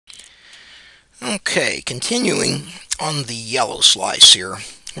Okay, continuing on the yellow slice here,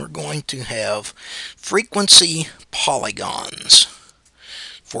 we're going to have frequency polygons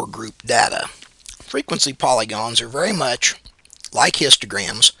for group data. Frequency polygons are very much like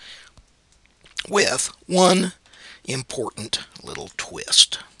histograms with one important little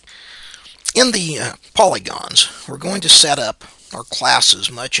twist. In the polygons, we're going to set up our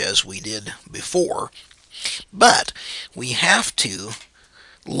classes much as we did before, but we have to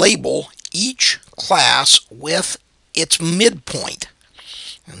label each class with its midpoint.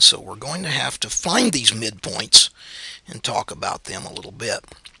 And so we're going to have to find these midpoints and talk about them a little bit.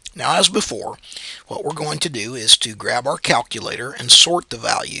 Now, as before, what we're going to do is to grab our calculator and sort the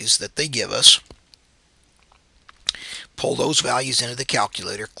values that they give us. Pull those values into the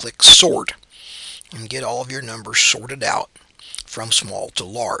calculator, click sort, and get all of your numbers sorted out from small to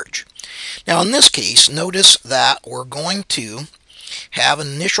large. Now, in this case, notice that we're going to have an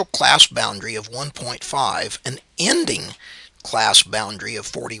initial class boundary of 1.5, an ending class boundary of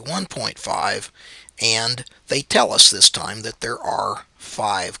 41.5, and they tell us this time that there are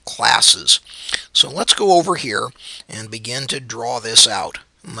 5 classes. So let's go over here and begin to draw this out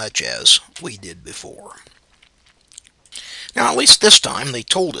much as we did before. Now, at least this time they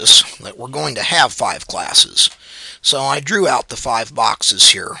told us that we're going to have 5 classes. So I drew out the 5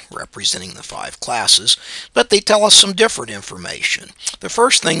 boxes here representing the 5 classes, but they tell us some different information. The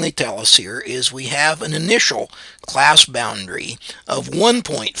first thing they tell us here is we have an initial class boundary of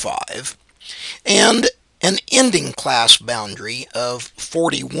 1.5 and an ending class boundary of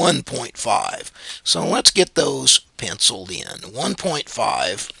 41.5. So let's get those penciled in.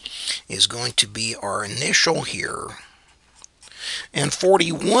 1.5 is going to be our initial here, and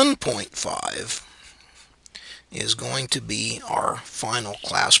 41.5 is going to be our final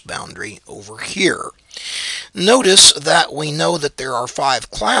class boundary over here. Notice that we know that there are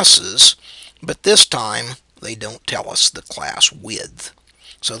 5 classes, but this time they don't tell us the class width.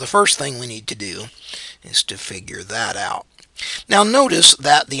 So the first thing we need to do is to figure that out. Now notice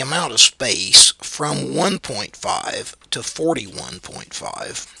that the amount of space from 1.5 to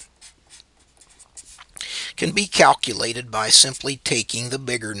 41.5 can be calculated by simply taking the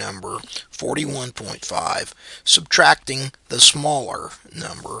bigger number, 41.5, subtracting the smaller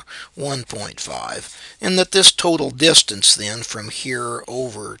number, 1.5, and that this total distance then from here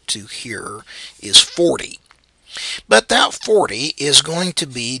over to here is 40. But that 40 is going to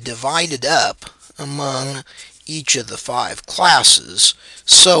be divided up among each of the 5 classes,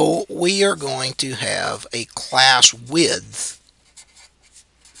 so we are going to have a class width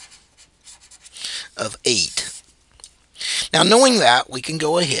of 8. Now, knowing that, we can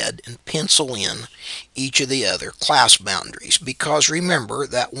go ahead and pencil in each of the other class boundaries, because remember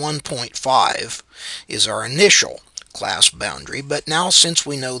that 1.5 is our initial class boundary, but now since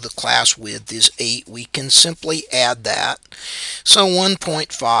we know the class width is 8, we can simply add that. So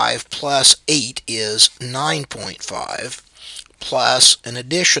 1.5 plus 8 is 9.5, plus an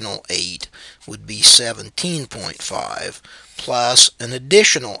additional 8 would be 17.5, plus an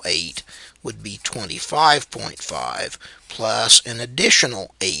additional 8 would be 25.5, plus an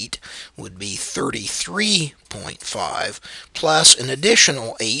additional 8 would be 33.5, plus an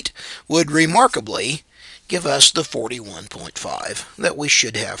additional 8 would remarkably give us the 41.5 that we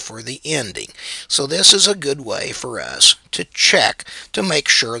should have for the ending. So this is a good way for us to check to make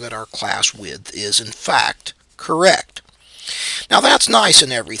sure that our class width is in fact correct. Now that's nice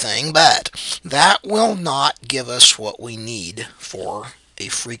and everything, but that will not give us what we need for a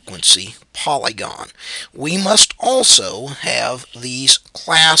frequency polygon. We must also have these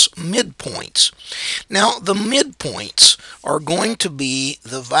class midpoints. Now the midpoints are going to be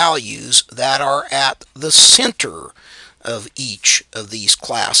the values that are at the center of each of these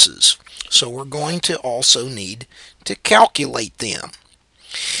classes. So we're going to also need to calculate them.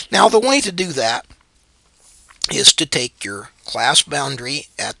 Now the way to do that is to take your class boundary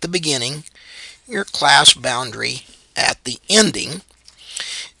at the beginning, your class boundary at the ending,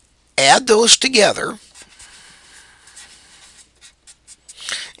 add those together,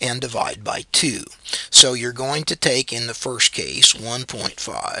 and divide by 2. So you're going to take, in the first case,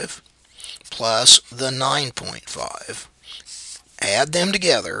 1.5 plus the 9.5, add them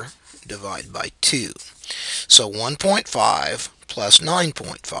together, divide by 2. So 1.5 plus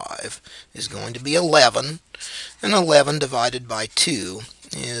 9.5 is going to be 11, and 11 divided by 2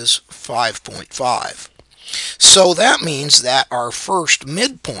 is 5.5. So that means that our first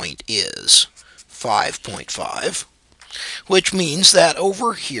midpoint is 5.5, which means that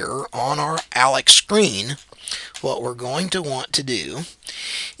over here on our ALEKS screen what we're going to want to do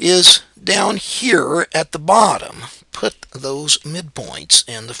is down here at the bottom, put those midpoints,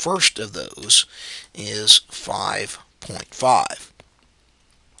 and the first of those is 5.5.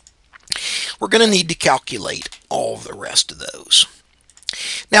 We're going to need to calculate all of the rest of those.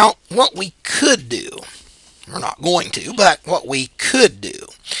 Now, what we could do, we're not going to, but what we could do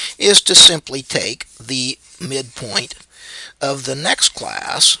is to simply take the midpoint of the next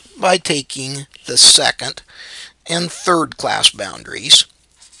class by taking the second and third class boundaries,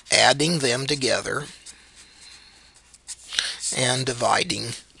 adding them together, and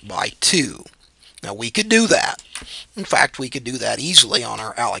dividing by 2. Now we could do that. In fact, we could do that easily on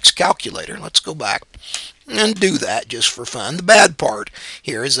our ALEKS calculator. Let's go back and do that just for fun. The bad part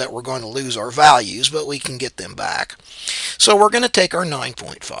here is that we're going to lose our values, but we can get them back. So we're going to take our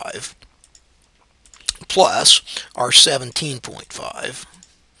 9.5 plus our 17.5,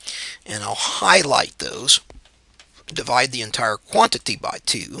 and I'll highlight those, divide the entire quantity by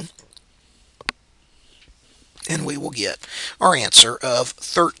 2, and we will get our answer of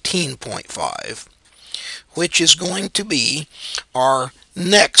 13.5, which is going to be our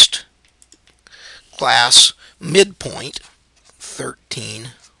next class midpoint,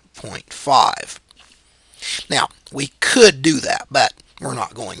 13.5. Now, we could do that, but we're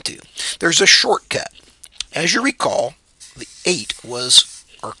not going to. There's a shortcut. As you recall, the 8 was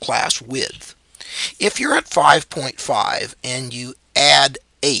our class width. If you're at 5.5 and you add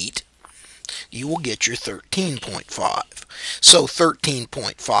 8, you will get your 13.5. So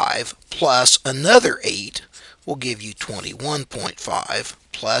 13.5 plus another 8 will give you 21.5,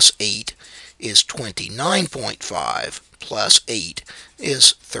 plus 8 is 29.5, plus 8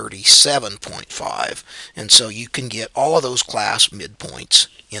 is 37.5. And so you can get all of those class midpoints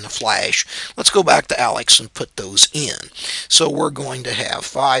in a flash. Let's go back to ALEKS and put those in. So we're going to have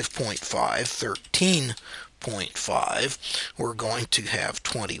 5.5, 13.5, we're going to have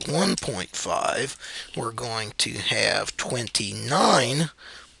 21.5, we're going to have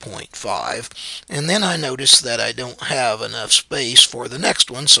 29.5, and then I notice that I don't have enough space for the next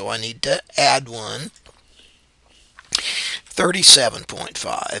one, so I need to add one,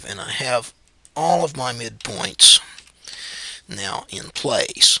 37.5, and I have all of my midpoints now in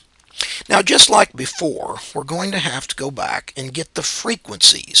place. Now, just like before, we're going to have to go back and get the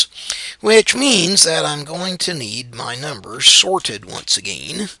frequencies, which means that I'm going to need my numbers sorted once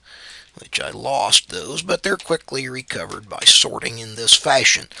again, which I lost those, but they're quickly recovered by sorting in this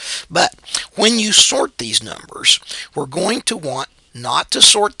fashion. But when you sort these numbers, we're going to want not to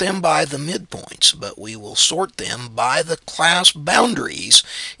sort them by the midpoints, but we will sort them by the class boundaries,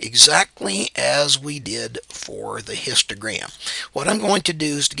 exactly as we did for the histogram. What I'm going to do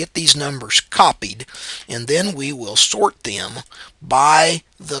is to get these numbers copied, and then we will sort them by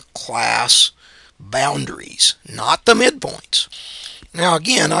the class boundaries, not the midpoints. Now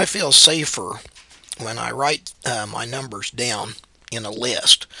again, I feel safer when I write my numbers down in a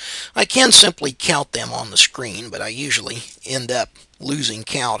list. I can simply count them on the screen, but I usually end up losing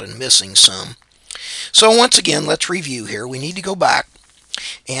count and missing some. So once again, let's review here. We need to go back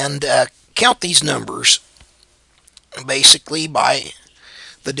and count these numbers basically by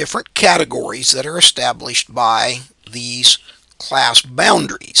the different categories that are established by these class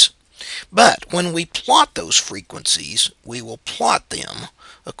boundaries. But when we plot those frequencies, we will plot them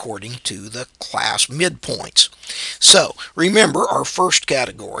according to the class midpoints. So remember our first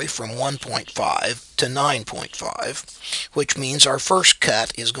category from 1.5 to 9.5, which means our first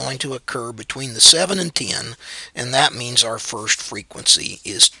cut is going to occur between the 7 and 10, and that means our first frequency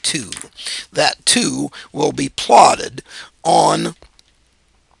is 2. That 2 will be plotted on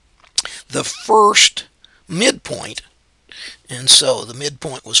the first midpoint, and so the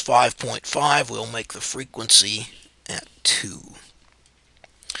midpoint was 5.5. We'll make the frequency at 2.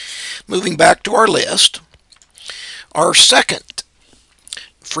 Moving back to our list, our second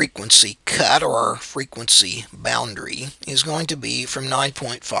frequency cut, or our frequency boundary, is going to be from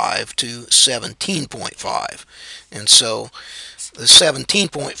 9.5 to 17.5. And so the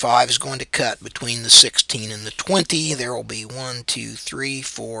 17.5 is going to cut between the 16 and the 20. There will be 1, 2, 3,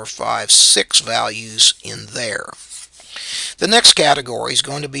 4, 5, 6 values in there. The next category is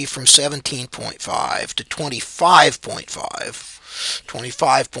going to be from 17.5 to 25.5.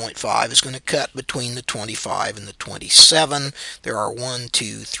 25.5 is going to cut between the 25 and the 27. There are 1,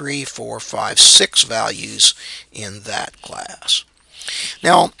 2, 3, 4, 5, 6 values in that class.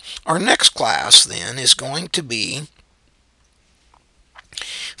 Now, our next class then is going to be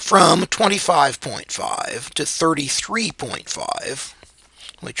from 25.5 to 33.5.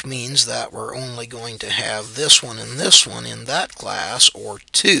 which means that we're only going to have this one and this one in that class, or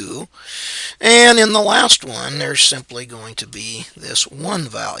 2. And in the last one, there's simply going to be this 1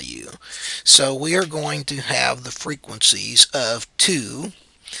 value. So we are going to have the frequencies of 2,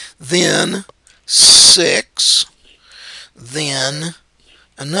 then 6, then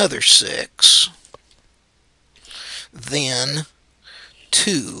another 6, then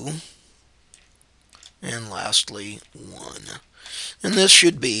 2, and lastly 1. And this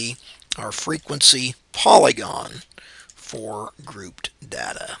should be our frequency polygon for grouped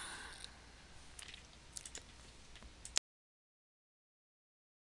data.